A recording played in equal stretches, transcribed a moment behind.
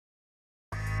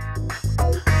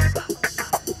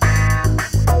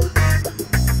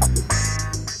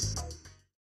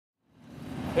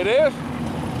It is?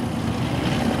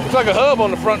 It's like a hub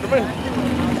on the front to me.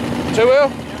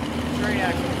 2L? Straight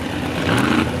axle.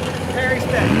 Perry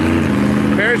Special.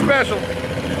 Very special.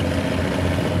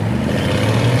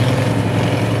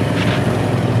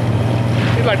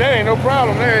 He's like, that ain't no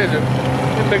problem there, is it?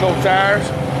 Them big old tires.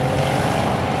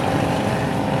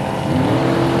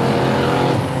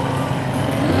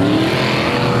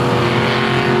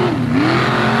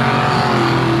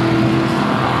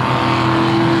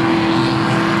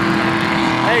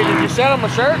 Hey, did you sell him a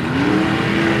shirt?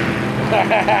 He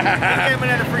came in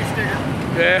at a free sticker.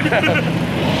 Yeah.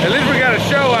 At least we got a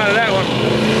show out of that one.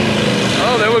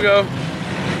 Oh, there we go.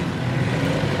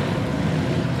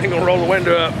 Ain't gonna roll the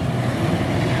window up.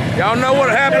 Y'all know what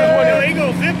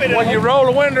happens when you roll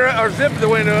the window up, or zip the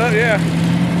window up, yeah.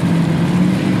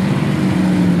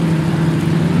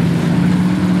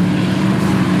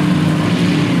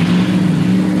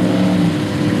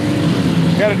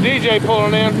 Got a DJ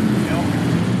pulling in.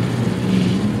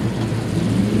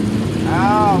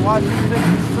 Oh, watch you fix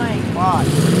the sink, watch.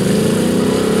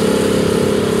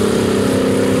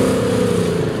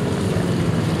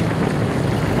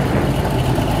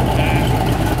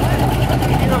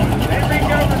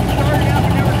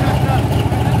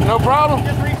 No problem?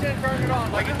 Just reach in and turn it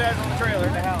on like it does on the trailer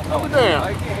in the house. Oh, damn.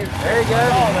 There you go.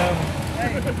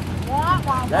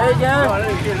 There you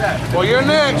go. Well, you're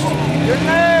next. You're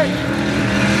next.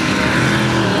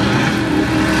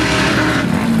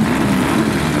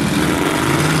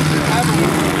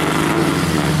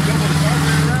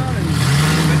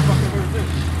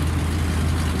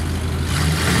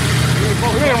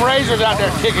 Look at them razors out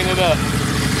there kicking it up.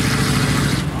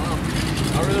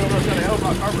 I really don't know what's going to help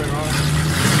my carburetor on.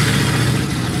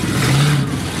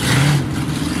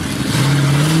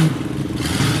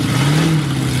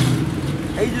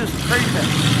 He's just creeping.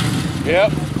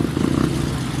 Yep.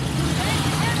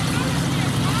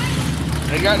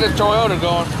 They got this Toyota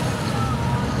going.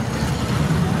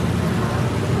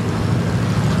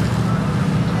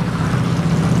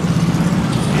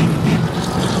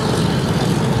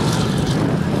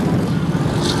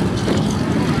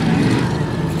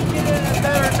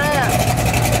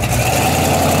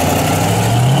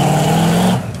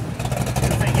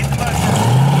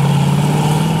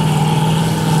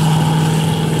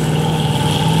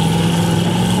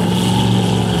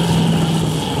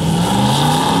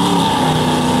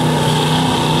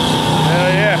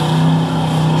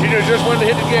 Just when to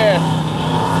hit the gas.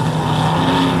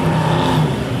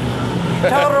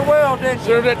 Told her well, didn't As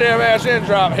soon as that damn ass end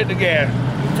drop, hit the gas.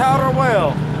 you? Told her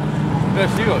well. Yeah,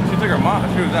 she took her mom.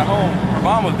 She was at home. Her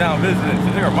mom was down visiting.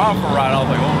 She took her mom for a ride. I was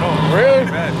like, oh no. Really?